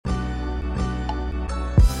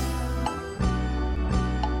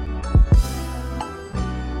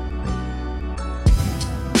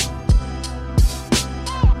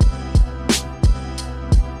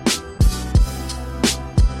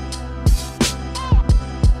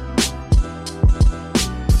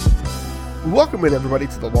Welcome in, everybody,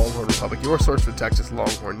 to the Longhorn Republic, your source for Texas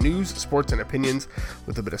Longhorn news, sports, and opinions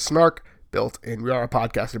with a bit of snark built in. We are a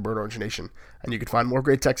podcast at Burnt Orange Nation, and you can find more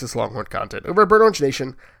great Texas Longhorn content over at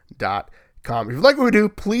BurntOrangeNation.com. If you like what we do,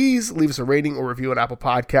 please leave us a rating or review on Apple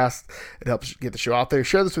Podcasts. It helps get the show out there.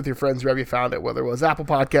 Share this with your friends wherever you found it, whether it was Apple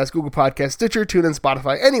Podcasts, Google Podcasts, Stitcher, TuneIn,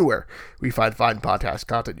 Spotify, anywhere we find fine podcast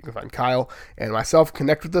content. You can find Kyle and myself.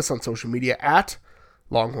 Connect with us on social media at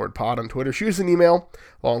Longhorn Pod on Twitter. Shoot us an email,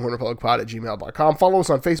 longhornrepublicpod@gmail.com. Follow us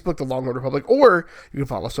on Facebook, The Longhorn Republic, or you can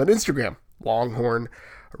follow us on Instagram, Longhorn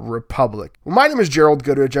Republic. Well, my name is Gerald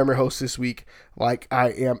Goodrich. I'm your host this week, like I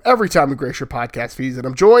am every time we grace your podcast feeds, and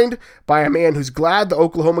I'm joined by a man who's glad the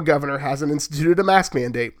Oklahoma governor hasn't instituted a mask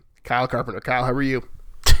mandate, Kyle Carpenter. Kyle, how are you?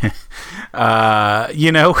 I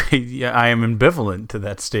am ambivalent to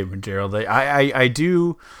that statement, Gerald. I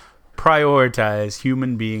do prioritize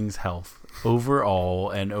human beings' health overall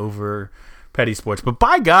and over petty sports. But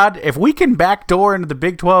by God, if we can backdoor into the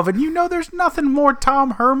Big 12, and there's nothing more Tom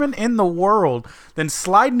Herman in the world than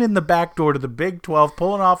sliding in the back door to the Big 12,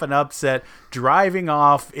 pulling off an upset, driving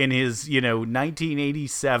off in his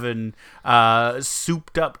 1987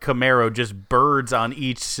 souped up Camaro, just birds on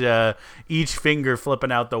each finger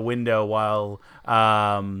flipping out the window while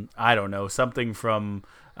I don't know, something from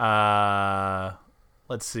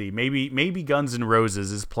let's see, maybe Guns N'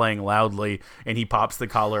 Roses is playing loudly, and he pops the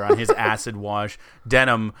collar on his acid wash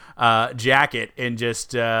denim jacket and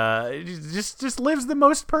just lives the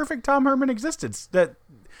most perfect Tom Herman existence. That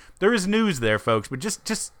there is news there, folks, but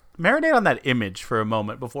just marinate on that image for a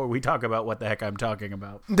moment before we talk about what the heck I'm talking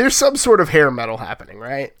about. There's some sort of hair metal happening,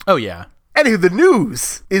 right? Oh yeah. Anywho, the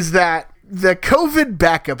news is that the COVID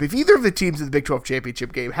backup, if either of the teams in the Big 12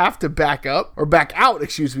 championship game have to back out of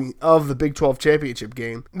the Big 12 championship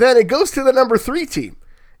game, then it goes to the number 3 team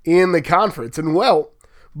in the conference. And well,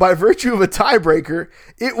 by virtue of a tiebreaker,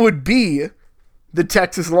 it would be the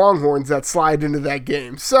Texas Longhorns that slide into that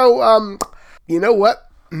game. So, you know what?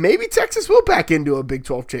 Maybe Texas will back into a Big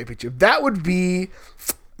 12 championship. That would be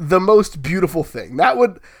the most beautiful thing. That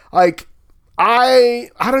would, I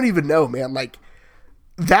don't even know, man.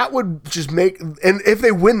 That would just make, and if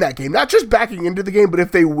they win that game, not just backing into the game, but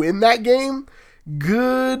if they win that game,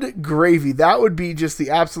 good gravy. That would be just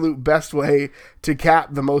the absolute best way to cap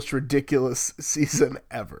the most ridiculous season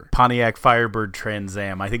ever. Pontiac Firebird Trans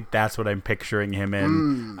Am. I think that's what I'm picturing him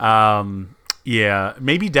in. Yeah,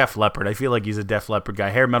 maybe Def Leppard. I feel like he's a Def Leppard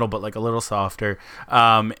guy. Hair metal, but a little softer.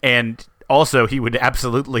 And also, he would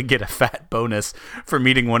absolutely get a fat bonus for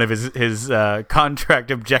meeting one of his contract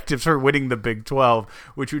objectives for winning the Big 12,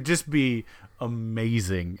 which would just be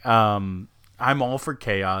amazing. I'm all for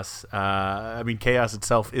chaos. Chaos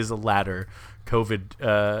itself is a ladder.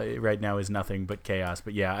 COVID right now is nothing but chaos.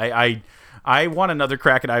 But yeah, I want another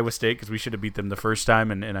crack at Iowa State because we should have beat them the first time,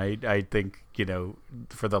 and I think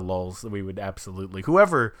for the lulz we would absolutely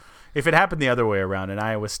whoever. If it happened the other way around and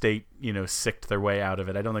Iowa State, sicked their way out of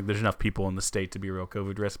it, I don't think there's enough people in the state to be a real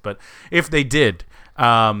COVID risk. But if they did,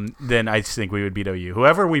 then I think we would beat OU.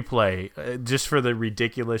 Whoever we play, just for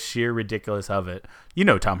the sheer ridiculous of it,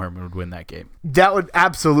 Tom Herman would win that game. That would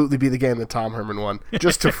absolutely be the game that Tom Herman won,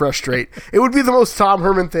 just to frustrate. It would be the most Tom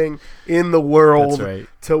Herman thing in the world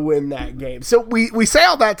to win that game. So we say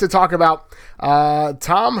all that to talk about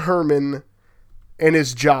Tom Herman and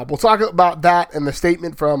his job. We'll talk about that and the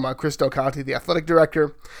statement from Chris Del Conte, the athletic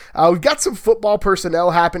director. We've got some football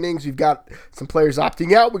personnel happenings. We've got some players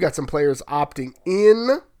opting out. We've got some players opting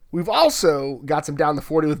in. We've also got some down the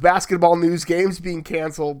 40 with basketball news, games being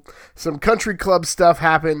canceled, some country club stuff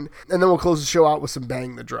happened, and then we'll close the show out with some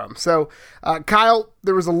bang the drum. So, Kyle,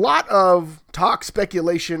 there was a lot of talk,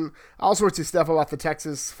 speculation, all sorts of stuff about the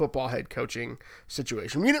Texas football head coaching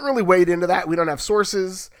situation. We didn't really wade into that. We don't have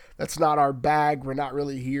sources. That's not our bag. We're not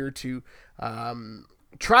really here to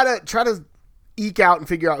try to eke out and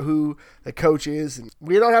figure out who the coach is. And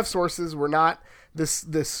we don't have sources. We're not the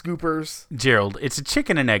scoopers. Gerald, it's a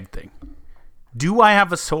chicken and egg thing. Do I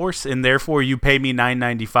have a source and therefore you pay me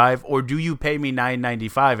 $9.95, or do you pay me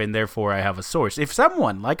 $9.95 and therefore I have a source? If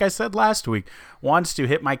someone, like I said last week, wants to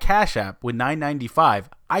hit my Cash App with $9.95,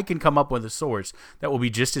 I can come up with a source that will be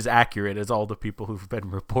just as accurate as all the people who've been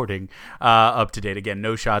reporting up to date. Again,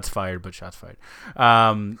 no shots fired, but shots fired.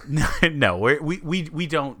 No, we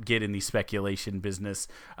don't get in the speculation business.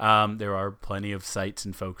 There are plenty of sites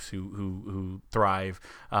and folks who thrive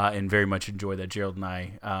and very much enjoy that. Gerald and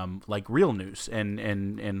I like real news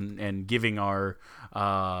and giving our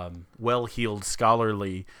well-heeled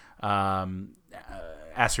scholarly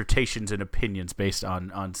assertions and opinions based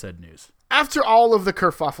on said news. After all of the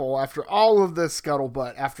kerfuffle, after all of the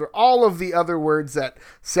scuttlebutt, after all of the other words that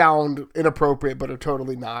sound inappropriate but are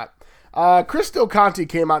totally not, Chris Del Conte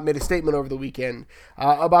came out and made a statement over the weekend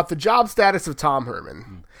about the job status of Tom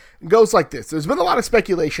Herman. It goes like this. There's been a lot of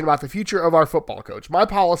speculation about the future of our football coach. My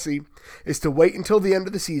policy is to wait until the end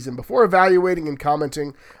of the season before evaluating and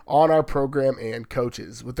commenting on our program and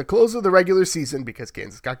coaches. With the close of the regular season, because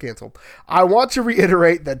Kansas got canceled, I want to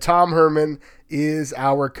reiterate that Tom Herman is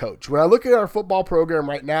our coach. When I look at our football program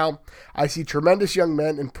right now, I see tremendous young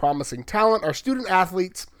men and promising talent. Our student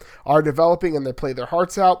athletes are developing and they play their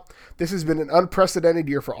hearts out. This has been an unprecedented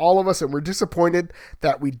year for all of us, and we're disappointed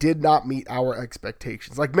that we did not meet our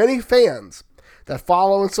expectations. Like many fans that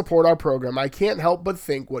follow and support our program, I can't help but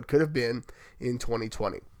think what could have been in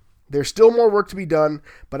 2020. There's still more work to be done,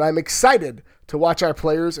 but I'm excited to watch our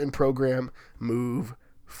players and program move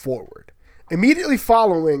forward. Immediately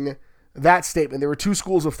following that statement, there were two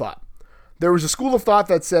schools of thought. There was a school of thought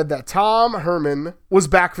that said that Tom Herman was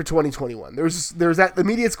back for 2021. There's that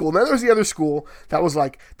immediate school. And then there was the other school that was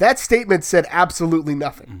like, that statement said absolutely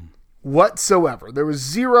nothing whatsoever. There was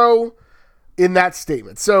zero in that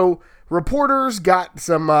statement. So reporters got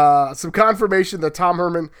some confirmation that Tom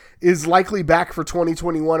Herman is likely back for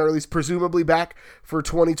 2021, or at least presumably back for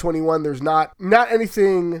 2021. There's not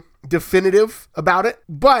anything definitive about it,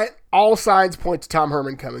 but all signs point to Tom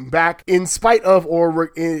Herman coming back in spite of or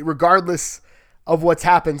regardless of what's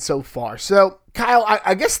happened so far. So, Kyle,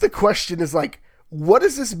 I guess the question is like, what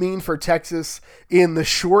does this mean for Texas in the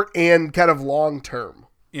short and kind of long term?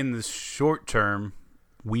 In the short term,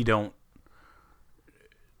 we don't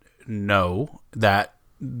know that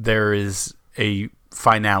there is a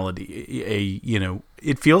finality,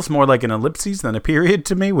 it feels more like an ellipsis than a period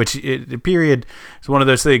to me, which a period is one of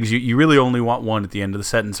those things you really only want one at the end of the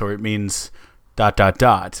sentence, or it means ... That's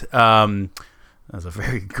a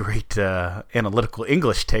very great analytical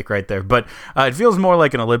English take right there. But it feels more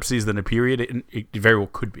like an ellipsis than a period. It very well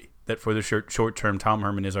could be that for the short term, Tom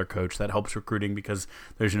Herman is our coach. That helps recruiting because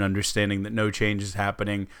there's an understanding that no change is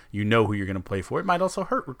happening. You know who you're going to play for. It might also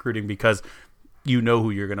hurt recruiting because you know who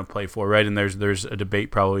you're going to play for, right? And there's a debate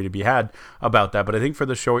probably to be had about that. But I think for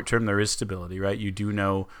the short term, there is stability, right? You do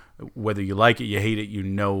know whether you like it, you hate it, you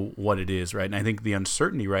know what it is, right? And I think the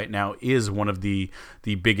uncertainty right now is one of the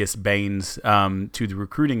biggest banes to the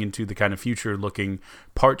recruiting and to the kind of future-looking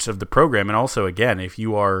parts of the program. And also, again, if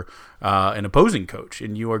you are an opposing coach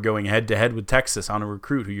and you are going head-to-head with Texas on a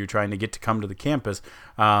recruit who you're trying to get to come to the campus,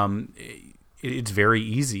 it's very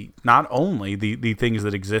easy. Not only the things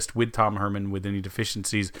that exist with Tom Herman, with any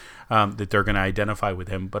deficiencies that they're going to identify with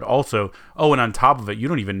him, but also, and on top of it, you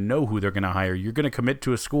don't even know who they're going to hire. You're going to commit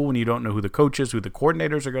to a school when you don't know who the coach is, who the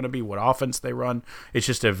coordinators are going to be, what offense they run. It's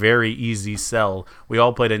just a very easy sell. We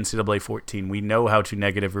all played NCAA 14. We know how to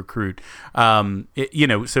negative recruit. So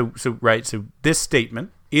this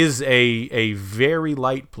statement is a very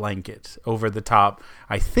light blanket over the top,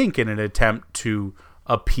 I think, in an attempt to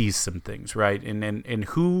appease some things, right? And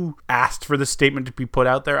who asked for the statement to be put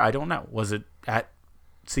out there? I don't know. Was it at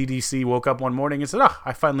CDC woke up one morning and said,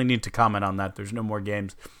 I finally need to comment on that. There's no more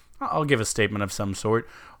games. I'll give a statement of some sort.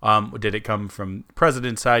 Did it come from the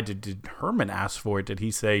president's side? Did Herman ask for it? Did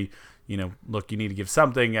he say, look, you need to give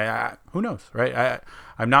something? Who knows, right?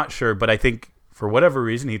 I'm not sure, but I think for whatever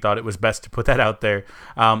reason, he thought it was best to put that out there.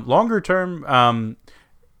 Longer term,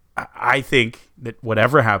 I think that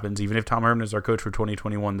whatever happens, even if Tom Herman is our coach for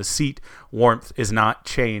 2021, the seat warmth is not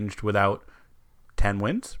changed without 10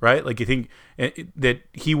 wins, right? Like, you think that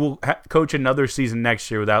he will coach another season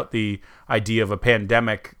next year without the idea of a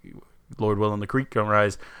pandemic, Lord willing, the creek don't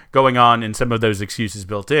rise, going on, and some of those excuses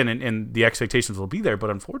built in, and the expectations will be there. But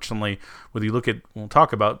unfortunately, whether you look at, we'll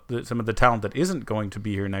talk about some of the talent that isn't going to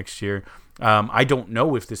be here next year, I don't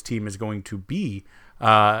know if this team is going to be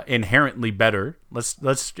inherently better.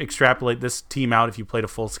 Let's extrapolate this team out. If you played a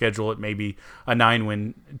full schedule, it may be a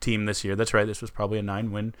 9-win team this year. That's right. This was probably a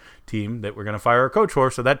 9-win team that we're going to fire our coach for.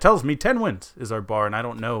 So that tells me 10 wins is our bar. And I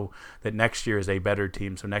don't know that next year is a better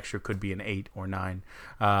team. So next year could be an 8 or 9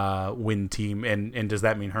 win team. And does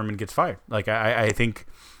that mean Herman gets fired? Like, I think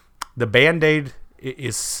the Band-Aid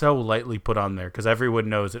is so lightly put on there because everyone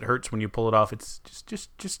knows it hurts when you pull it off. It's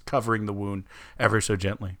just covering the wound ever so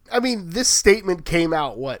gently. I mean, this statement came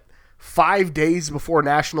out 5 days before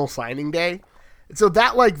National Signing Day, so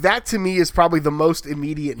that to me is probably the most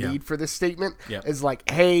immediate need for this statement. Is like,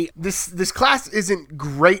 hey, this class isn't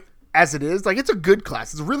great as it is. Like, it's a good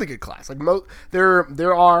class. It's a really good class. Like,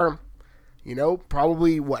 there are,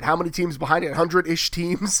 probably how many teams behind it? 100-ish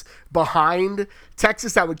teams behind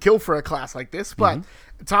Texas that would kill for a class like this. But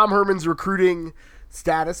Tom Herman's recruiting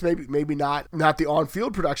status, maybe not the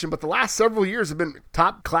on-field production, but the last several years have been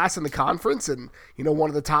top class in the conference, and one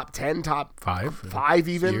of the top 10, top five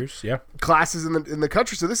even years, yeah, classes in the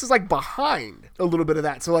country. So this is like behind a little bit of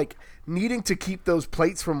that. So like needing to keep those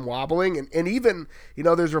plates from wobbling, and even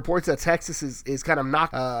there's reports that Texas is kind of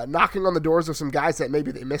knocking on the doors of some guys that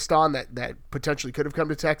maybe they missed on that potentially could have come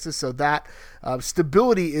to Texas. So that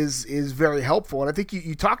stability is very helpful. And I think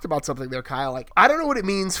you talked about something there, Kyle. Like, I don't know what it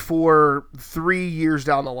means for 3 years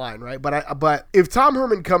down the line, right? But if Tom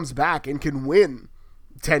Herman comes back and can win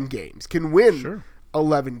 10 games, can win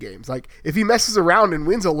 11 games, like if he messes around and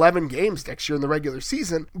wins 11 games next year in the regular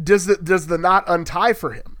season, does the knot untie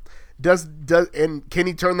for him? And can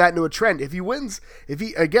he turn that into a trend? If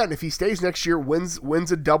he stays next year,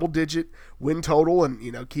 wins a double-digit win total,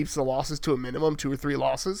 and keeps the losses to a minimum, 2 or 3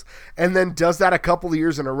 losses, and then does that a couple of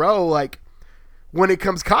years in a row, like when it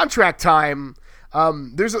comes contract time,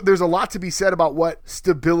 there's a lot to be said about what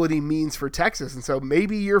stability means for Texas, and so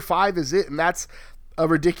maybe year 5 is it, and that's a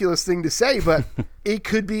ridiculous thing to say, but it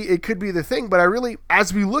could be the thing. But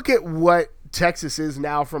as we look at what Texas is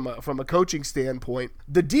now from a coaching standpoint,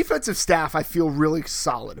 the defensive staff I feel really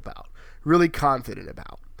solid about, really confident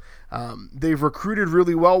about. They've recruited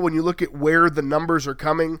really well. When you look at where the numbers are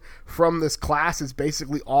coming from this class, is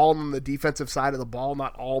basically all on the defensive side of the ball.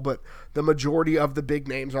 Not all, but the majority of the big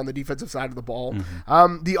names are on the defensive side of the ball.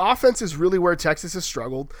 Mm-hmm. The offense is really where Texas has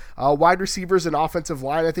struggled. Wide receivers and offensive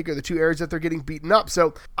line, I think, are the 2 areas that they're getting beaten up.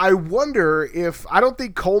 So I wonder I don't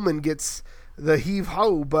think Coleman gets the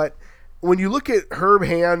heave-ho, but when you look at Herb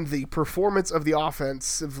Hand, the performance of the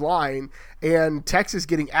offensive line, and Texas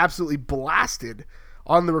getting absolutely blasted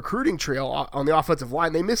on the recruiting trail on the offensive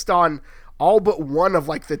line, they missed on all but one of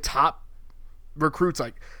like the top recruits.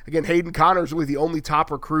 Like, again, Hayden Conner is really the only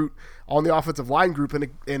top recruit on the offensive line group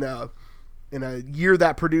in a year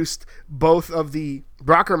that produced both of the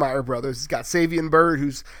Brockermeyer brothers. It's got Savion Byrd,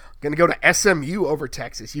 who's going to go to SMU over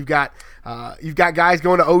Texas. You've got guys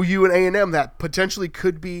going to OU and A&M that potentially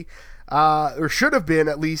could be or should have been,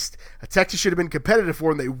 at least Texas should have been competitive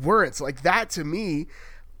for, and they weren't. So like that, to me,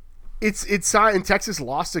 it's and Texas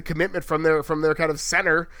lost a commitment from their kind of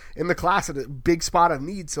center in the class at a big spot of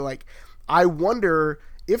need. So like, I wonder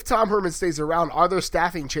if Tom Herman stays around, are there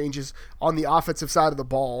staffing changes on the offensive side of the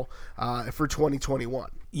ball for 2021?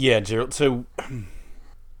 Yeah, Gerald. So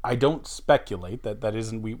I don't speculate. That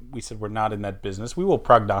isn't, we said we're not in that business. We will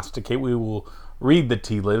prognosticate. We will read the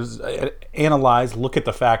tea leaves, analyze, look at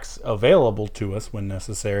the facts available to us when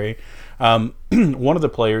necessary. One of the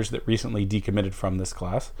players that recently decommitted from this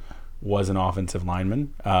class was an offensive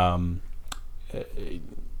lineman.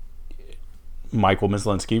 Michael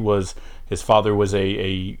Myslinski his father was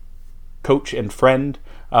a coach and friend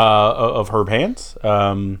of Herb Hand's.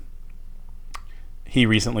 He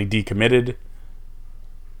recently decommitted.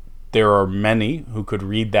 There are many who could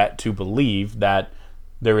read that to believe that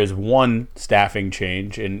there is one staffing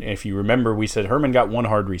change. And if you remember, we said Herman got one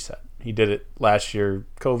hard reset. He did it last year.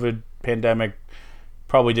 COVID, pandemic,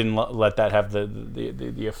 probably didn't let that have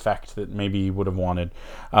the effect that maybe he would have wanted.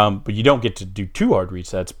 But you don't get to do 2 hard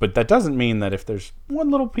resets. But that doesn't mean that if there's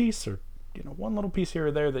one little piece or one little piece here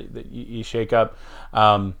or there that you shake up.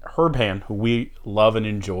 Herb Hand, who we love and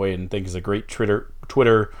enjoy and think is a great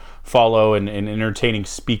Twitter follow and an entertaining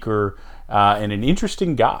speaker and an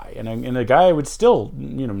interesting guy, and a guy I would still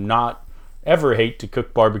not ever hate to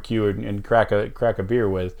cook barbecue and crack a beer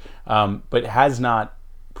with, but has not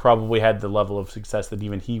probably had the level of success that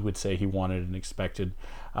even he would say he wanted and expected,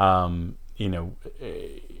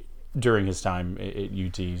 during his time at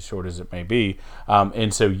UT, short as it may be.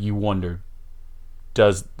 And so you wonder,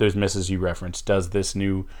 does those misses you referenced, does this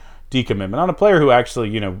new decommitment on a player who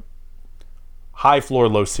actually, high floor,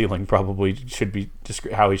 low ceiling probably should be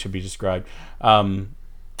how he should be described,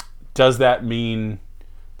 does that mean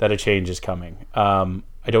that a change is coming? I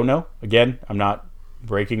don't know. Again, I'm not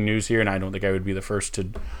breaking news here, and I don't think I would be the first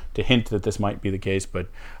to hint that this might be the case, but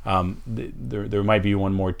there might be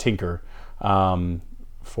one more tinker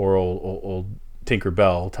for old Tinker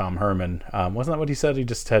Bell, Tom Herman. Wasn't that what he said? He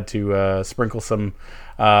just had to sprinkle some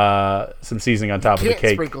seasoning on top of the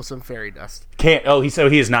cake. Sprinkle some fairy dust. Can't. Oh,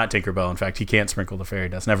 he is not Tinker Bell. In fact, he can't sprinkle the fairy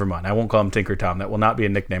dust. Never mind. I won't call him Tinker Tom. That will not be a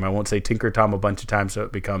nickname. I won't say Tinker Tom a bunch of times so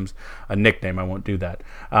it becomes a nickname. I won't do that.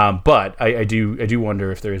 But I do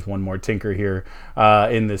wonder if there is one more Tinker here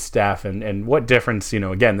in this staff, and what difference.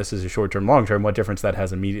 Again, this is a short term, long term. What difference that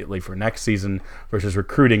has immediately for next season versus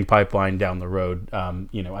recruiting pipeline down the road.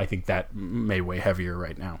 I think that may weigh heavier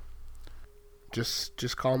right now.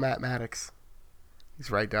 Just call Matt Maddox. He's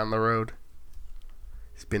right down the road.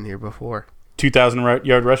 He's been here before. 2,000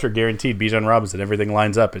 yard rusher guaranteed. Bijan Robinson. Everything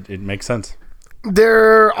lines up. It makes sense.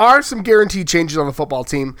 There are some guaranteed changes on the football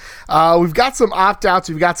team. We've got some opt-outs.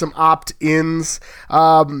 We've got some opt-ins.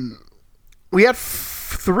 We had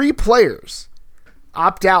 3 players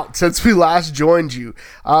opt out since we last joined you.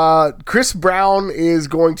 Chris Brown is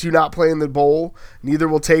going to not play in the bowl. Neither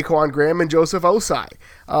will Taquan Graham and Joseph Osai.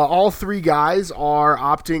 All 3 guys are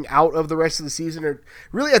opting out of the rest of the season. Or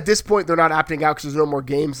really, at this point, they're not opting out because there's no more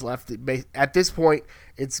games left. At this point,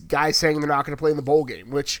 it's guys saying they're not going to play in the bowl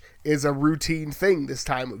game, which is a routine thing this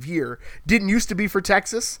time of year. Didn't used to be for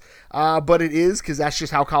Texas, but it is because that's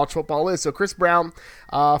just how college football is. So Chris Brown,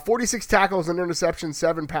 46 tackles and interceptions,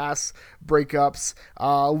 7 pass breakups,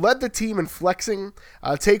 led the team in flexing.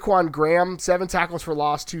 Taquan Graham, 7 tackles for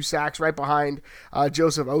loss, 2 sacks, right behind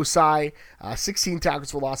Joseph Osai, 16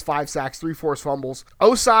 tackles for loss, 5 sacks, 3 forced fumbles.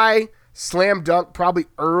 Osai, slam dunk, probably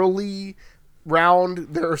early round.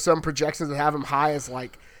 There are some projections that have him high as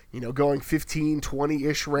going 15,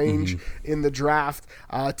 20-ish range in the draft.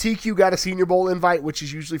 TQ got a Senior Bowl invite, which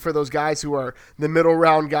is usually for those guys who are the middle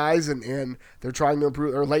round guys and they're trying to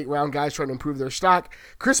improve, or late round guys trying to improve their stock.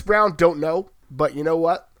 Chris Brown, don't know, but you know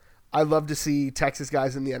what? I love to see Texas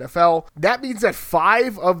guys in the NFL. That means that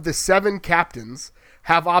 5 of the 7 captains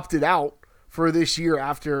have opted out for this year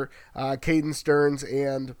after Caden Stearns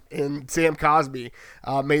and Sam Cosmi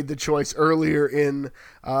made the choice earlier in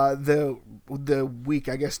the week,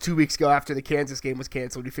 I guess 2 weeks ago after the Kansas game was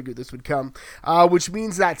canceled. We figured this would come, which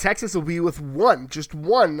means that Texas will be with just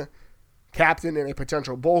one captain in a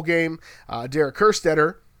potential bowl game. Derek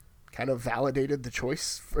Kerstetter kind of validated the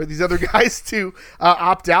choice for these other guys to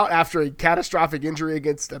opt out after a catastrophic injury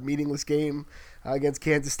against a meaningless game against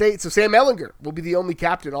Kansas State. So Sam Ehlinger will be the only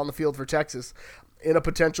captain on the field for Texas in a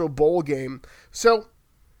potential bowl game. So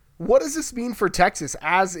what does this mean for Texas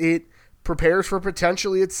as it prepares for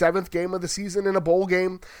potentially its 7th game of the season in a bowl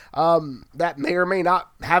game that may or may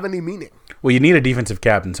not have any meaning? Well, you need a defensive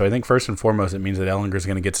captain, so I think first and foremost it means that Ehlinger is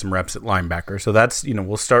going to get some reps at linebacker. So that's,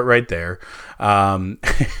 we'll start right there.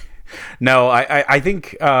 No, I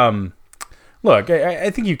think, look, I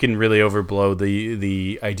think you can really overblow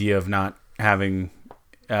the idea of not having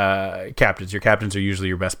captains. Your captains are usually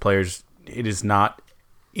your best players. It is not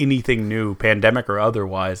anything new, pandemic or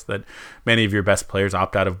otherwise, that many of your best players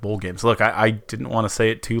opt out of bowl games. Look, I didn't want to say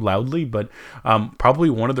it too loudly, but probably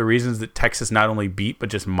one of the reasons that Texas not only beat but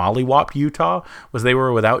just mollywopped Utah was they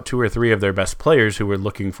were without 2 or 3 of their best players who were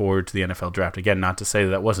looking forward to the NFL draft. Again, not to say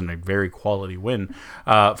that wasn't a very quality win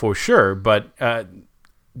for sure, but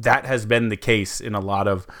that has been the case in a lot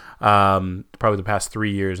of probably the past 3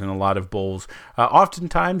 years in a lot of bowls.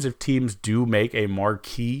 Oftentimes, if teams do make a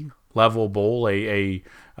marquee level bowl, a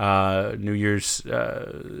New Year's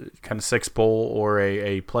kind of 6 bowl or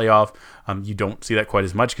a playoff, you don't see that quite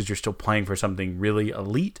as much because you're still playing for something really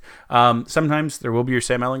elite. Sometimes there will be your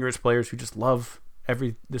Sam Ehlinger's players who just love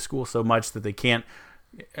the school so much that they can't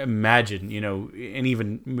imagine, and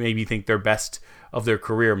even maybe think their best of their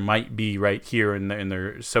career might be right here, and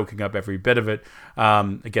they're soaking up every bit of it.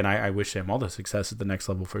 Again, I wish Sam all the success at the next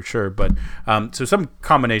level for sure, but so some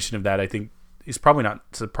combination of that, I think, is probably not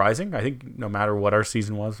surprising. I think no matter what our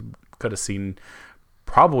season was, could have seen,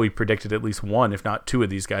 probably predicted at least 1, if not 2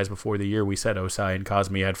 of these guys before the year. We said Osai and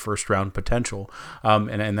Cosmi had first round potential,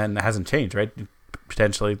 and then that hasn't changed, right?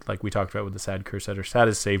 Potentially, like we talked about with the Sad Kerstetter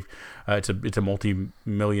status saved, it's a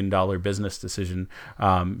multi-million-dollar business decision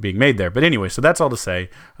being made there. But anyway, so that's all to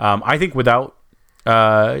say. I think without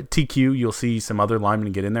TQ, you'll see some other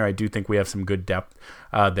linemen get in there. I do think we have some good depth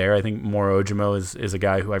there. I think Moro Ojimo is a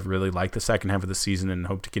guy who I've really liked the second half of the season and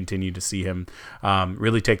hope to continue to see him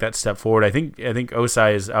really take that step forward. I think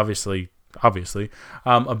Osai is obviously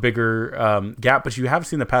a bigger gap, but you have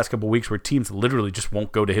seen the past couple of weeks where teams literally just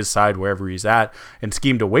won't go to his side wherever he's at and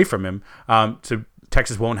schemed away from him. So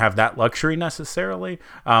Texas won't have that luxury necessarily,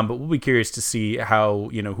 but we'll be curious to see how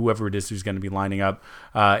whoever it is who's going to be lining up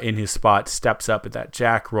in his spot steps up at that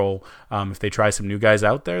jack role. If they try some new guys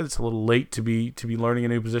out there, that's a little late to be learning a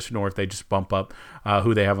new position, or if they just bump up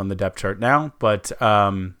who they have on the depth chart now. But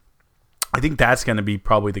I think that's going to be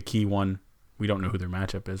probably the key one. We don't know who their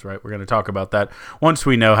matchup is, right? We're going to talk about that once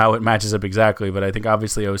we know how it matches up exactly. But I think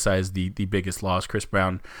obviously Osai is the biggest loss. Chris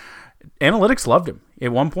Brown, analytics loved him.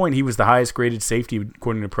 At one point, he was the highest graded safety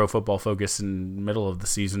according to Pro Football Focus in the middle of the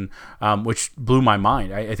season, which blew my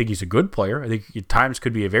mind. I think he's a good player. I think at times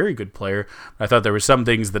could be a very good player. I thought there were some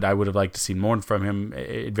things that I would have liked to see more from him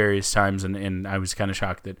at various times, and I was kind of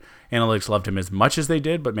shocked that analytics loved him as much as they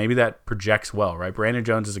did, but maybe that projects well, right? Brandon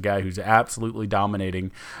Jones is a guy who's absolutely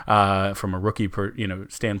dominating from a rookie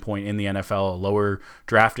standpoint in the NFL, a lower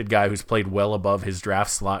drafted guy who's played well above his draft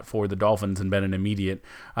slot for the Dolphins and been an immediate,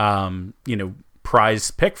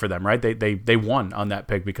 prize pick for them, right? They won on that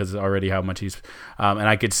pick because of already how much he's and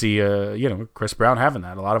I could see Chris Brown having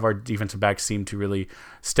that. A lot of our defensive backs seem to really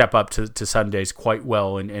step up to Sundays quite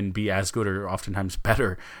well and be as good or oftentimes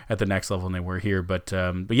better at the next level than they were here. But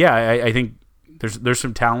yeah, I think there's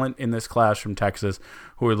some talent in this class from Texas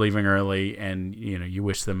who are leaving early, and you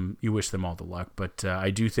wish them all the luck. But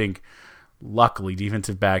I do think, luckily,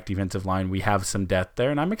 defensive back, defensive line, we have some depth there,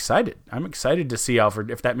 and I'm excited. I'm excited to see Alfred.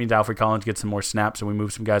 If that means Alfred Collins gets some more snaps and we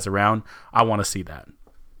move some guys around, I want to see that.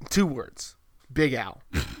 2 words: Big Al.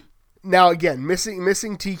 Now again, missing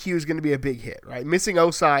TQ is going to be a big hit, right? Missing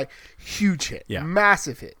Osai, huge hit,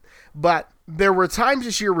 massive hit. But there were times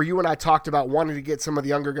this year where you and I talked about wanting to get some of the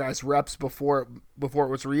younger guys reps before it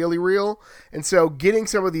was really real. And so getting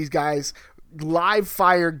some of these guys live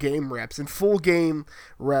fire game reps and full game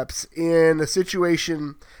reps in a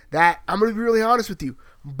situation that, I'm going to be really honest with you,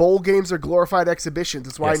 bowl games are glorified exhibitions.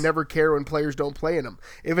 That's why I never care when players don't play in them.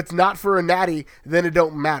 If it's not for a natty, then it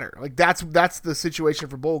don't matter. Like that's the situation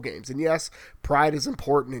for bowl games. And yes, pride is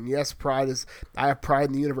important. And yes, I have pride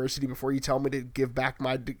in the university. Before you tell me to give back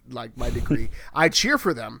my degree, I cheer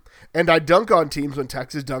for them and I dunk on teams when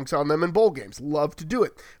Texas dunks on them in bowl games. Love to do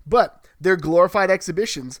it, but they're glorified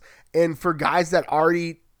exhibitions. And for guys that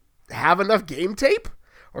already have enough game tape,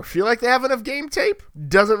 or feel like they have enough game tape,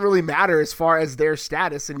 doesn't really matter as far as their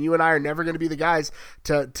status. And you and I are never going to be the guys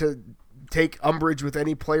to take umbrage with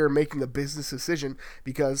any player making a business decision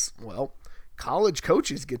because, well, college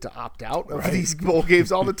coaches get to opt out of these bowl games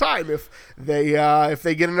all the time if they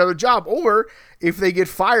get another job, or if they get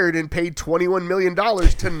fired and paid $21 million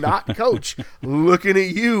to not coach. Looking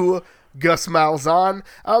at you, Gus Malzahn.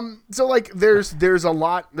 So like there's a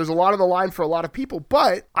lot on the line for a lot of people,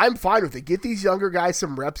 but I'm fine with it. Get these younger guys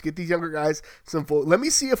some reps, get these younger guys some full. Let me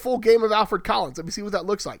see a full game of Alfred Collins. Let me see what that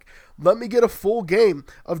looks like. Let me get a full game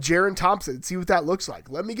of Jaron Thompson. See what that looks like.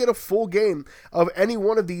 Let me get a full game of any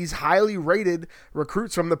one of these highly rated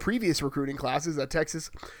recruits from the previous recruiting classes that Texas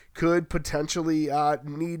could potentially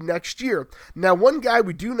need next year. Now, one guy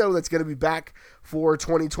we do know that's going to be back for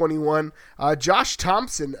 2021, Josh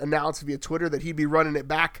Thompson announced via Twitter that he'd be running it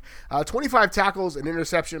back. 25 tackles, an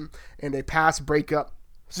interception, and a pass breakup.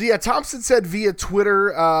 So yeah, Thompson said via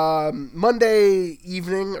Twitter Monday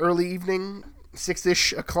evening, early evening,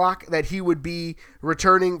 6-ish o'clock, that he would be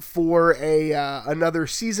returning for another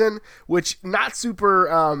season, which not super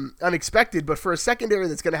unexpected, but for a secondary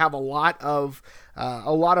that's going to have a lot of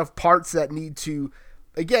parts that need to,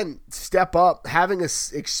 again, step up. Having an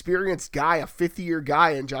experienced guy, a 5th-year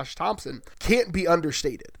guy in Josh Thompson, can't be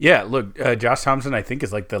understated. Yeah, look, Josh Thompson, I think,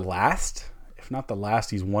 is like the last, if not the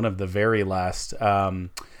last, he's one of the very last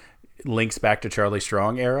links back to Charlie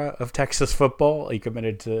Strong era of Texas football. He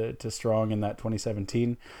committed to Strong in that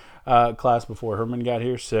 2017 class before Herman got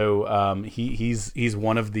here. So he's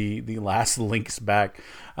one of the last links back.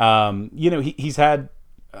 He's had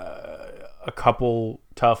a couple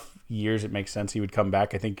tough years. It makes sense he would come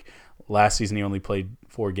back. I think last season he only played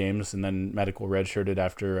 4 games and then medical redshirted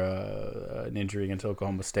after an injury against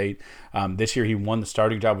Oklahoma State. This year he won the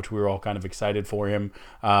starting job, which we were all kind of excited for him.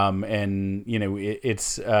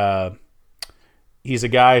 He's a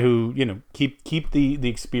guy who, keep the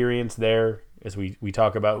experience there as we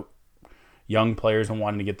talk about young players and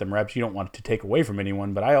wanting to get them reps. You don't want to take away from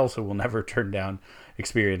anyone, but I also will never turn down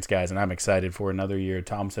experienced guys, and I'm excited for another year at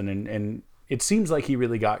Thompson. And it seems like he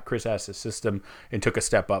really got Chris Ass's system and took a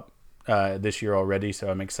step up this year already, so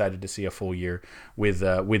I'm excited to see a full year with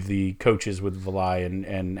the coaches, with Valai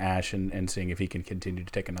and Ash, and seeing if he can continue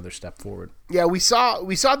to take another step forward. Yeah, we saw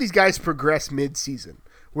these guys progress mid-season,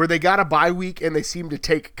 where they got a bye week and they seemed to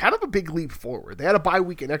take kind of a big leap forward. They had a bye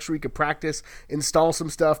week, an extra week of practice, install some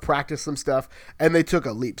stuff, practice some stuff, and they took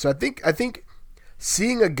a leap. So I think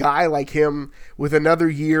seeing a guy like him with another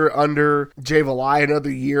year under Jay Valai,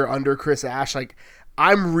 another year under Chris Ash, like,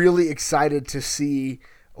 I'm really excited to see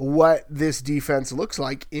what this defense looks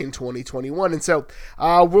like in 2021. And so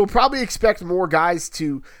we'll probably expect more guys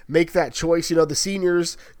to make that choice. The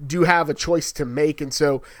seniors do have a choice to make. And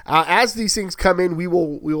so as these things come in, we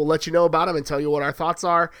will let you know about them and tell you what our thoughts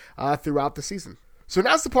are throughout the season. So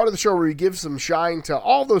now's the part of the show where we give some shine to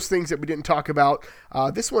all those things that we didn't talk about.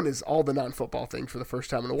 This one is all the non-football things for the first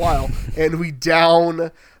time in a while, and we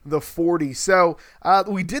down the 40. So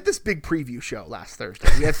we did this big preview show last Thursday.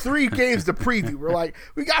 We had 3 games to preview. We're like,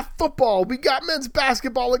 we got football, we got men's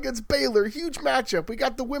basketball against Baylor, huge matchup. We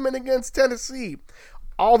got the women against Tennessee.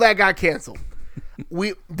 All that got canceled.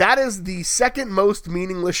 That is the second most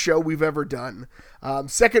meaningless show we've ever done,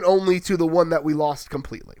 second only to the one that we lost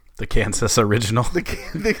completely. The Kansas original.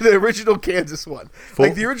 The original Kansas one.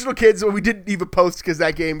 Like the original Kansas one we didn't even post because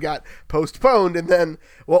that game got postponed. And then,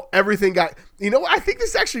 everything got... You know what? I think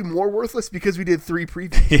this is actually more worthless because we did 3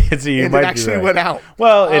 previews. So and it actually went out.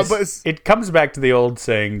 Well, it comes back to the old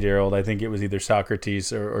saying, Gerald. I think it was either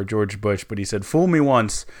Socrates or George Bush, but he said, "Fool me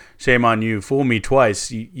once, shame on you. Fool me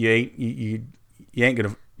twice, you ain't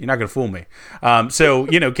gonna... You're not going to fool me." So,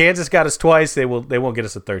 Kansas got us twice. They won't get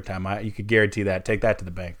us a third time. You could guarantee that. Take that to the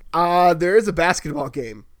bank. There is a basketball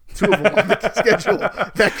game. 2 of them on the schedule.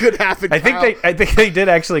 That could happen. I think they did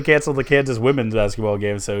actually cancel the Kansas women's basketball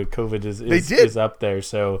game, so COVID is up there.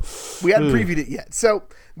 So we hadn't previewed it yet. So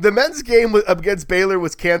the men's game against Baylor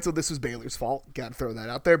was canceled. This was Baylor's fault. Got to throw that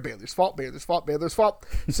out there. Baylor's fault.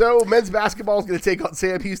 So men's basketball is going to take on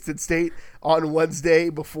Sam Houston State on Wednesday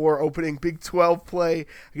before opening Big 12 play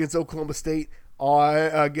against Oklahoma State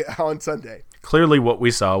on Sunday. Clearly what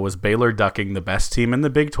we saw was Baylor ducking the best team in the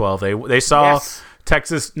Big 12. They saw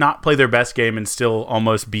Texas not play their best game and still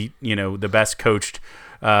almost beat, the best coached,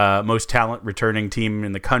 most talent returning team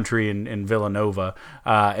in the country in Villanova,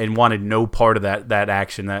 and wanted no part of that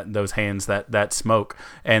action, those hands, that smoke,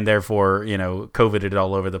 and therefore, COVIDed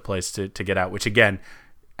all over the place to get out, which again,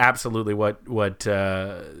 absolutely what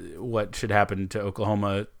should happen to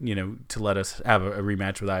Oklahoma, to let us have a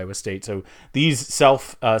rematch with Iowa State. So these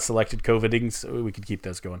self-selected COVIDings, we could keep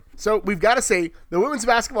those going. So we've got to say the women's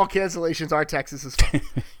basketball cancellations are Texas's fault.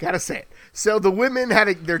 Got to say it. So the women had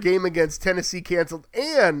their game against Tennessee canceled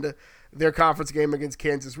and their conference game against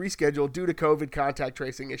Kansas rescheduled due to COVID contact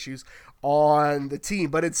tracing issues on the team.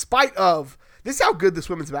 But in spite of, this is how good this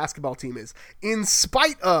women's basketball team is. In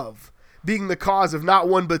spite of being the cause of not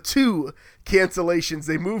 1 but 2 cancellations,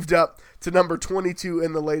 they moved up to number 22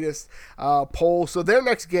 in the latest poll. So their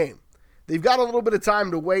next game, they've got a little bit of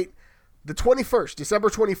time to wait. The 21st,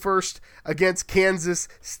 December 21st, against Kansas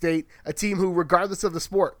State, a team who, regardless of the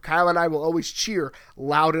sport, Kyle and I will always cheer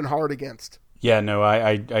loud and hard against. Yeah, no,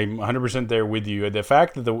 I'm 100% there with you. The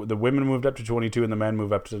fact that the women moved up to 22 and the men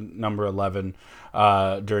moved up to number 11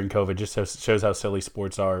 during COVID just shows how silly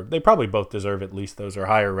sports are. They probably both deserve at least those or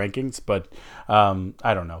higher rankings, but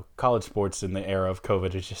I don't know. College sports in the era of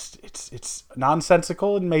COVID is just it's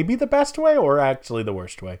nonsensical in maybe the best way or actually the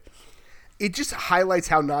worst way. It just highlights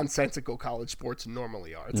how nonsensical college sports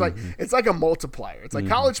normally are. It's like a multiplier. It's like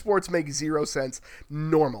college sports make 0 sense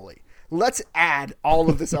normally. Let's add all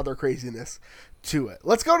of this other craziness to it.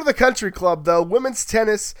 Let's go to the country club, though. Women's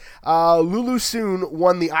tennis, Lulu Soon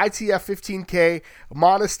won the ITF 15K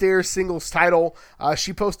Monastir singles title.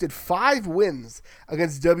 She posted 5 wins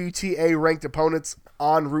against WTA-ranked opponents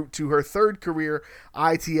en route to her 3rd career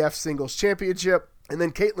ITF singles championship. And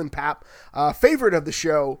then Caitlin Papp, favorite of the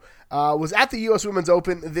show, was at the U.S. Women's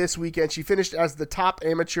Open this weekend. She finished as the top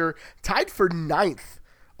amateur, tied for 9th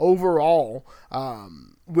overall,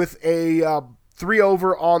 with a 3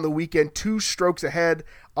 over on the weekend, 2 strokes ahead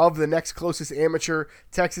of the next closest amateur.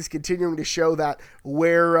 Texas continuing to show that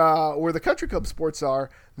where the country club sports are,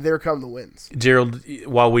 there come the wins. Gerald,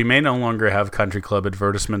 while we may no longer have country club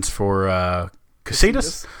advertisements for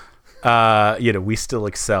casitas, we still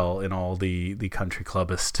excel in all the country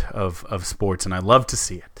clubbist of sports, and I love to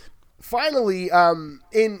see it. Finally,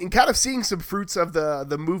 in kind of seeing some fruits of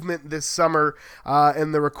the movement this summer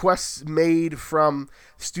and the requests made from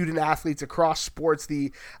student athletes across sports,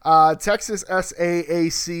 the Texas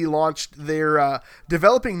SAAC launched their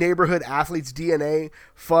Developing Neighborhood Athletes DNA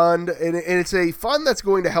Fund, and it's a fund that's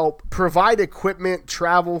going to help provide equipment,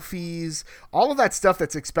 travel fees, all of that stuff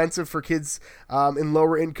that's expensive for kids in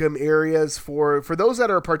lower income areas. For those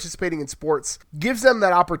that are participating in sports, gives them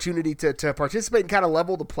that opportunity to participate and kind of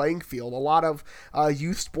level the playing field. A lot of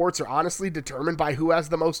youth sports are honestly determined by who has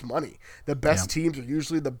the most money. The best teams are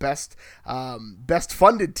usually the best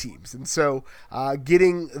funded teams, and so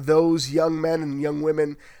getting those young men and young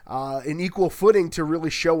women in equal footing to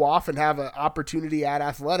really show off and have an opportunity at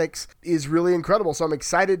athletics is really incredible. So I'm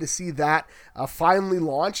excited to see that finally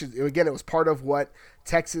launch. Again, it was part of what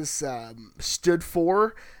Texas stood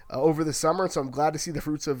for over the summer, so I'm glad to see the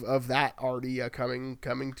fruits of that already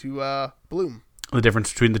coming to bloom. The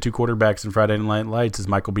difference between the 2 quarterbacks in Friday Night Lights is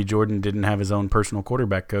Michael B. Jordan didn't have his own personal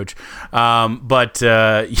quarterback coach. I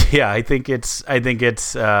think it's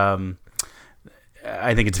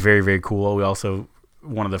very, very cool. We also,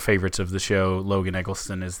 one of the favorites of the show, Logan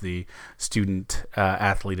Eggleston, is the Student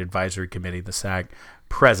Athlete Advisory Committee, the SAC.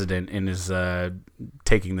 president and is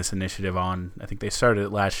taking this initiative on. I think they started it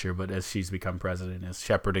last year, but as she's become president, is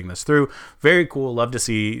shepherding this through. Very cool. Love to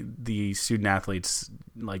see the student athletes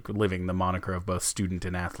like living the moniker of both student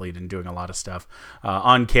and athlete and doing a lot of stuff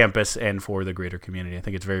on campus and for the greater community. I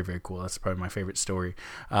think it's very, very cool. That's probably my favorite story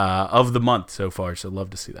of the month so far, so love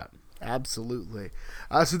to see that. Absolutely.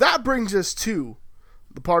 So that brings us to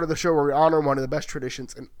the part of the show where we honor one of the best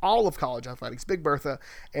traditions in all of college athletics, Big Bertha,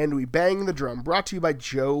 and we bang the drum, brought to you by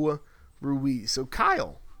Joe Ruiz. So,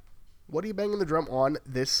 Kyle, what are you banging the drum on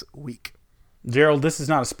this week? Gerald, this is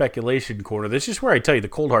not a speculation corner. This is where I tell you the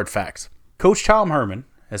cold, hard facts. Coach Tom Herman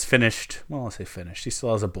has finished, well, I'll say finished. He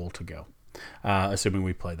still has a bowl to go, assuming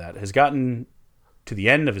we play that. Has gotten to the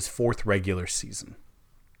end of his 4th regular season.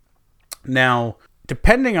 Now,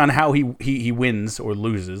 depending on how he wins or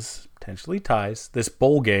loses, potentially ties, this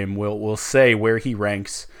bowl game will say where he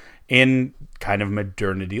ranks in kind of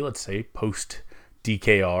modernity, let's say, post-DKR,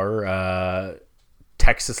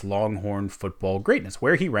 Texas Longhorn football greatness,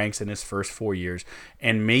 where he ranks in his first 4 years,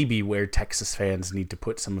 and maybe where Texas fans need to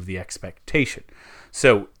put some of the expectation.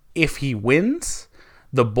 So if he wins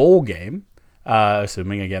the bowl game,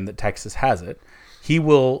 assuming, again, that Texas has it, he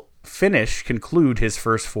will conclude his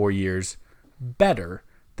first 4 years better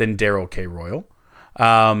than Darrell K. Royal.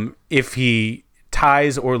 If he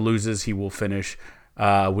ties or loses, he will finish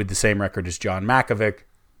with the same record as John Mackovic.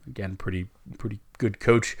 Again, pretty good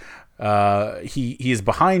coach. He is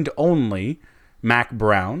behind only Mack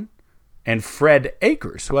Brown and Fred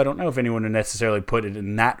Akers, who I don't know if anyone would necessarily put it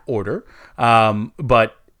in that order.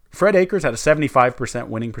 But Fred Akers had a 75%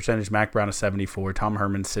 winning percentage, Mack Brown a 74%, Tom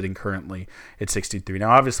Herman sitting currently at 63%. Now,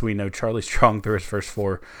 obviously, we know Charlie Strong through his first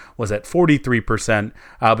 4 was at 43%,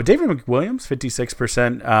 but David McWilliams,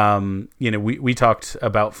 56%. We talked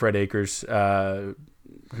about Fred Akers,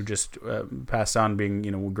 who just passed on,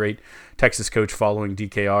 being a great Texas coach following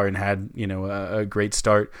DKR and had a great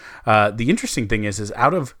start. The interesting thing is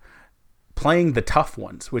out of playing the tough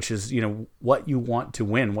ones, which is, what you want to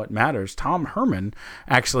win, what matters, Tom Herman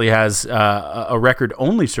actually has a record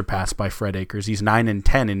only surpassed by Fred Akers. He's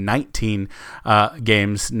 9-10 in 19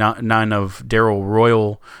 games. None of Darrell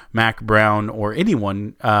Royal, Mack Brown, or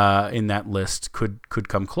anyone in that list could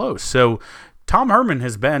come close. So Tom Herman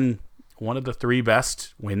has been one of the 3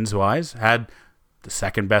 best wins-wise, had the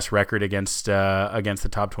second best record against the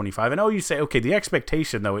top 25. And you say, okay, the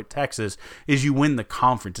expectation, though, at Texas is you win the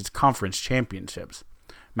conference. It's conference championships.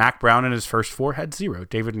 Mack Brown in his first 4 had 0.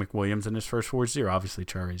 David McWilliams in his first 4, 0. Obviously,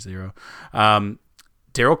 Charlie, 0.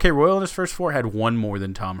 Darrell K. Royal in his first 4 had 1 more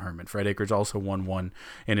than Tom Herman. Fred Akers also won 1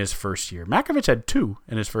 in his first year. Mackovic had 2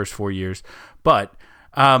 in his first 4 years. But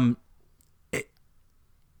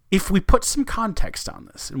if we put some context on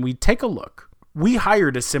this and we take a look, we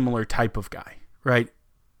hired a similar type of guy. Right,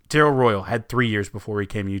 Darrell Royal had 3 years before he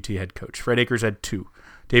became UT head coach. Fred Akers had 2.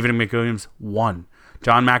 David McWilliams 1.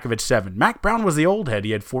 John Mackovic 7. Mack Brown was the old head. He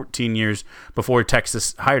had 14 years before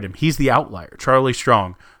Texas hired him. He's the outlier. Charlie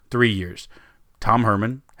Strong 3 years. Tom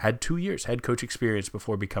Herman had 2 years head coach experience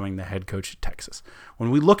before becoming the head coach at Texas. When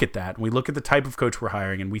we look at that, and we look at the type of coach we're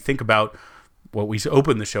hiring, and we think about what we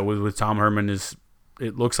opened the show with Tom Herman,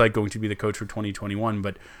 it looks like going to be the coach for 2021,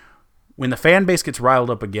 but when the fan base gets riled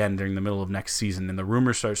up again during the middle of next season and the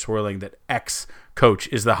rumors start swirling that X coach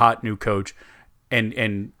is the hot new coach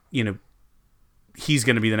and he's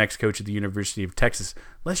going to be the next coach at the University of Texas,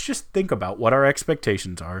 let's just think about what our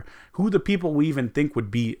expectations are, who the people we even think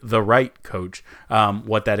would be the right coach,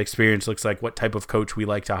 what that experience looks like, what type of coach we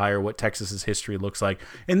like to hire, what Texas's history looks like.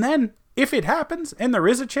 And then if it happens and there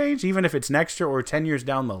is a change, even if it's next year or 10 years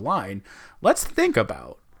down the line, let's think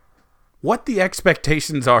about what the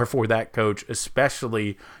expectations are for that coach,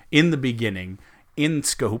 especially in the beginning, in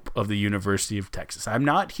scope of the University of Texas. I'm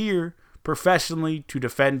not here professionally to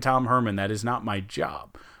defend Tom Herman. That is not my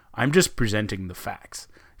job. I'm just presenting the facts.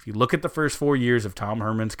 If you look at the first 4 years of Tom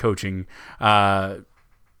Herman's coaching,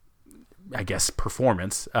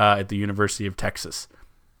 performance at the University of Texas,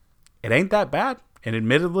 it ain't that bad. And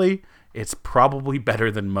admittedly, it's probably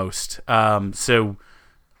better than most. So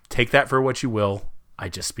take that for what you will. I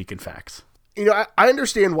just speak in facts. I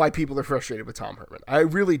understand why people are frustrated with Tom Herman. I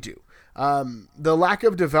really do. The lack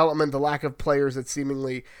of development, the lack of players that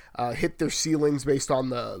seemingly hit their ceilings based on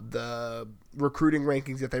the recruiting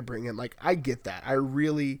rankings that they bring in. Like, I get that. I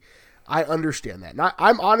understand that. And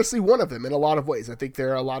I'm honestly one of them in a lot of ways. I think there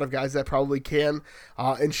are a lot of guys that probably can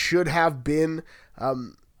and should have been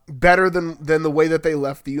better than the way that they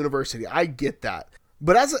left the university. I get that.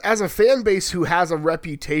 But as a fan base who has a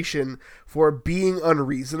reputation for being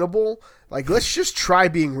unreasonable, like, let's just try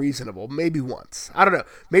being reasonable maybe once. I don't know.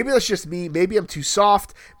 Maybe that's just me. Maybe I'm too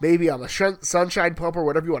soft. Maybe I'm a sunshine pumper,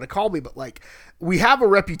 whatever you want to call me. But, like, we have a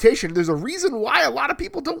reputation. There's a reason why a lot of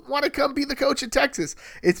people don't want to come be the coach at Texas.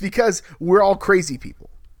 It's because we're all crazy people.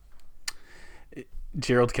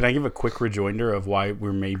 Gerald, can I give a quick rejoinder of why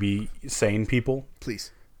we're maybe sane people?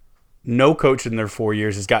 Please. No coach in their 4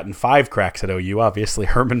 years has gotten 5 cracks at OU, obviously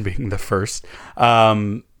Herman being the first.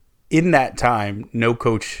 In that time, no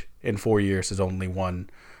coach in 4 years has only won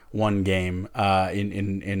one game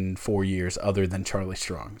in 4 years other than Charlie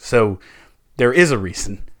Strong. So there is a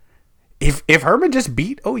reason. If Herman just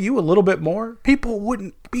beat OU a little bit more, people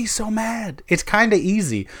wouldn't be so mad. It's kind of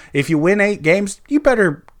easy. If you win 8 games, you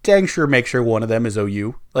better dang sure make sure one of them is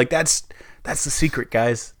OU. Like, that's the secret,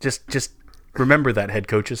 guys. Just remember that, head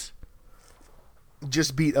coaches.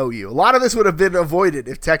 Just beat OU. A lot of this would have been avoided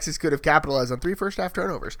if Texas could have capitalized on 3 first-half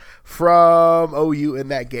turnovers from OU in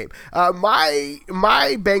that game. My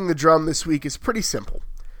bang the drum this week is pretty simple.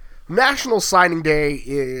 National Signing Day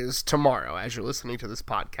is tomorrow as you're listening to this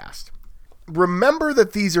podcast. Remember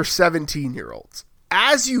that these are 17-year-olds.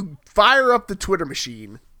 As you fire up the Twitter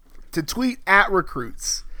machine to tweet at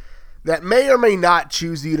recruits that may or may not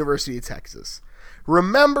choose the University of Texas,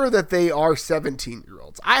 remember that they are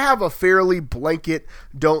 17-year-olds. I have a fairly blanket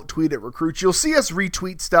don't tweet at recruits. You'll see us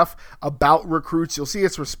retweet stuff about recruits. You'll see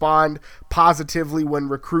us respond positively when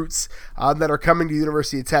recruits that are coming to the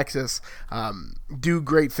University of Texas do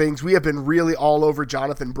great things. We have been really all over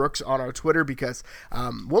Jonathan Brooks on our Twitter because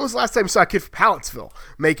when was the last time you saw a kid from Hallettsville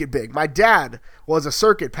make it big? My dad was a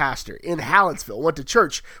circuit pastor in Hallettsville, went to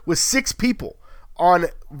church with 6 people on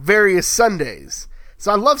various Sundays.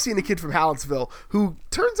 So I love seeing a kid from Hallettsville who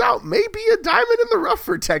turns out may be a diamond in the rough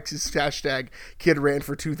for Texas. Hashtag kid ran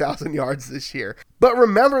for 2,000 yards this year. But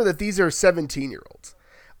remember that these are 17-year-olds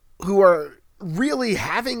who are really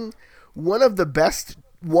having one of the best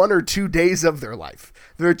 1 or 2 days of their life.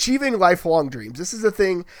 They're achieving lifelong dreams. This is a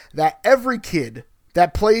thing that every kid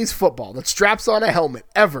that plays football, that straps on a helmet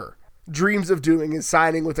ever, dreams of doing, is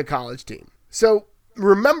signing with a college team. So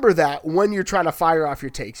remember that when you're trying to fire off your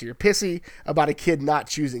takes. You're pissy about a kid not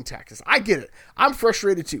choosing Texas. I get it. I'm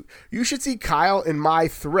frustrated too. You should see Kyle and my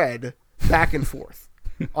thread back and forth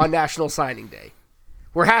on National Signing Day.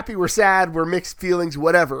 We're happy, we're sad, we're mixed feelings,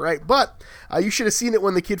 whatever, right? But you should have seen it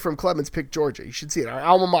when the kid from Clemens picked Georgia. You should see it. Our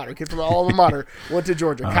alma mater, kid from our alma mater went to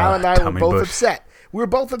Georgia. Kyle and I Tommy were both Bush. upset. We were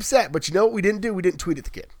both upset, but you know what we didn't do? We didn't tweet at the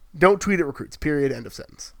kid. Don't tweet at recruits, period, end of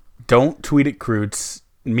sentence. Don't tweet at recruits.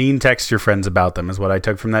 Mean text your friends about them is what I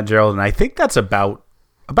took from that, Gerald, and I think that's about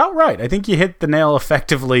right. I think you hit the nail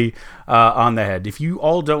effectively on the head. If you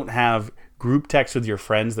all don't have group text with your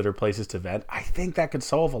friends that are places to vent, I think that could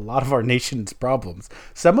solve a lot of our nation's problems.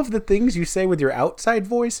 Some of the things you say with your outside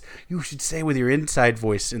voice, you should say with your inside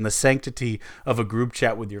voice in the sanctity of a group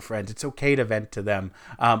chat with your friends. It's okay to vent to them,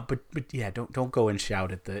 but yeah, don't go and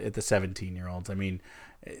shout at the 17-year-olds. I mean,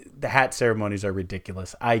 the hat ceremonies are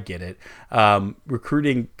ridiculous. I get it.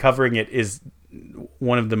 Recruiting, covering it is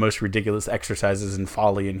one of the most ridiculous exercises in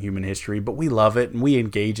folly in human history, but we love it and we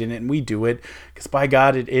engage in it and we do it because, by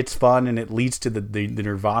God, it's fun and it leads to the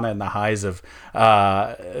nirvana and the highs of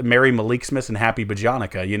Mary Malik Smith and Happy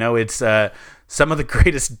Bajonica. You know, it's some of the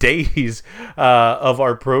greatest days of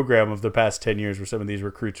our program of the past 10 years were some of these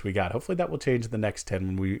recruits we got. Hopefully that will change the next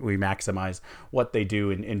 10 when we maximize what they do,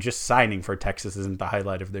 and just signing for Texas isn't the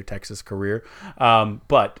highlight of their Texas career.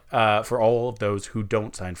 But for all of those who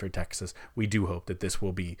don't sign for Texas, we do hope that this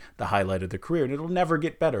will be the highlight of their career, and it'll never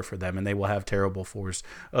get better for them, and they will have terrible 4s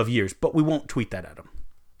of years. But we won't tweet that at them.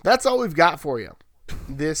 That's all we've got for you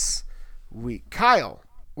this week. Kyle,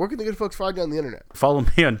 where can the good folks find you on the internet? Follow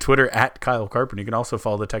me on Twitter at Kyle Carpenter. You can also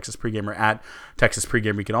follow the Texas Pregamer at Texas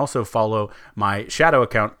Pregamer. You can also follow my shadow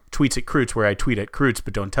account, Tweets at Croots, where I tweet at Croots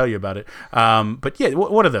but don't tell you about it. But yeah,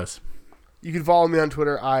 what are those? You can follow me on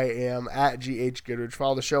Twitter. I am at GH Goodrich.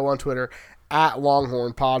 Follow the show on Twitter at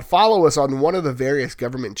Longhorn Pod. Follow us on one of the various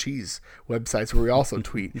government cheese websites where we also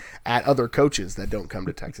tweet at other coaches that don't come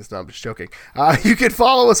to Texas. No, I'm just joking. You can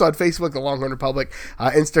follow us on Facebook, the Longhorn Republic,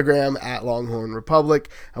 Instagram at Longhorn Republic.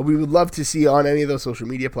 We would love to see you on any of those social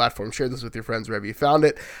media platforms. Share this with your friends wherever you found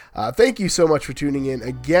it. Thank you so much for tuning in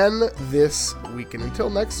again this week. And until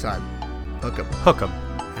next time, hook 'em. Hook 'em.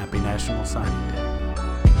 Happy National Signing Day.